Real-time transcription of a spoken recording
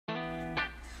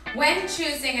When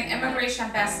choosing an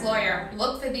immigration best lawyer,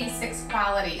 look for these 6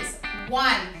 qualities.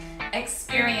 1,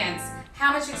 experience.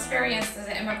 How much experience does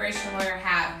an immigration lawyer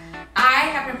have? I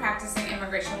have been practicing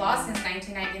immigration law since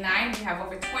 1999. We have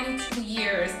over 22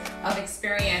 years of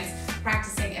experience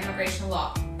practicing immigration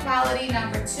law. Quality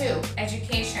number 2,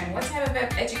 education. What type of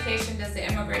education does the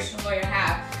immigration lawyer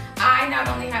have? I not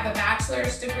only have a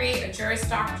bachelor's degree, a Juris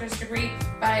Doctor's degree,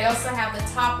 but I also have the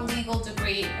top legal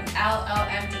degree, an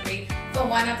LLM degree, for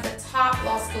one of the top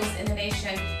law schools in the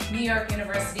nation, New York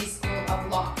University School of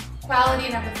Law.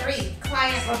 Quality number 3,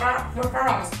 client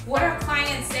referrals. What are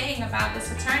clients saying about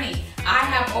this attorney? I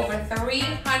have over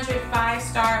 300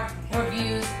 5-star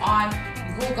reviews on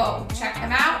Google. Check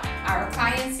them out. Our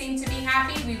clients seem to be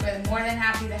happy. We were more than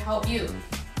happy to help you.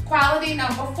 Quality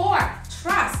number 4,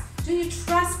 trust. Do you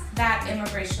trust that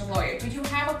immigration lawyer? Did you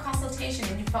have a consultation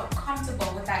and you felt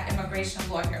comfortable with that immigration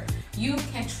lawyer? You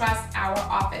can trust our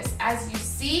office. As you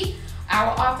see, our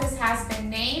office has been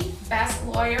named Best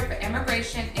Lawyer for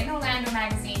Immigration in Orlando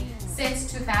Magazine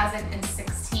since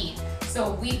 2016.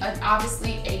 So we are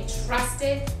obviously a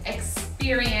trusted,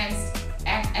 experienced,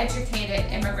 and educated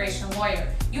immigration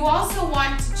lawyer. You also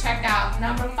want to check out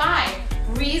number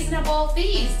 5, reasonable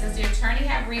fees. Does the attorney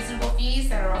have reasonable fees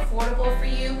that are affordable for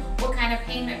you? What kind of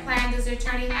payment plan does the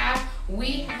attorney have?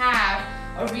 We have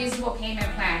a reasonable payment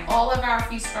plan. All of our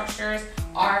fee structures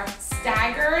are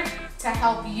staggered to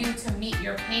help you to meet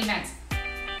your payments.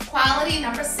 Quality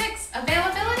number 6,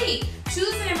 availability.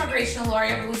 Choose an immigration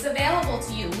lawyer who's available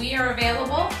to you. We are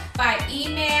available by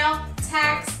email,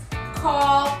 text,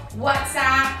 call,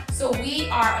 WhatsApp, so we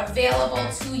are available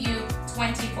to you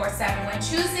 24/7. When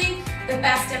choosing the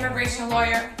best immigration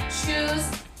lawyer, choose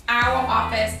our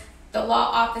office. The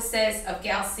law offices of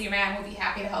Gail Seeram will be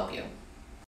happy to help you.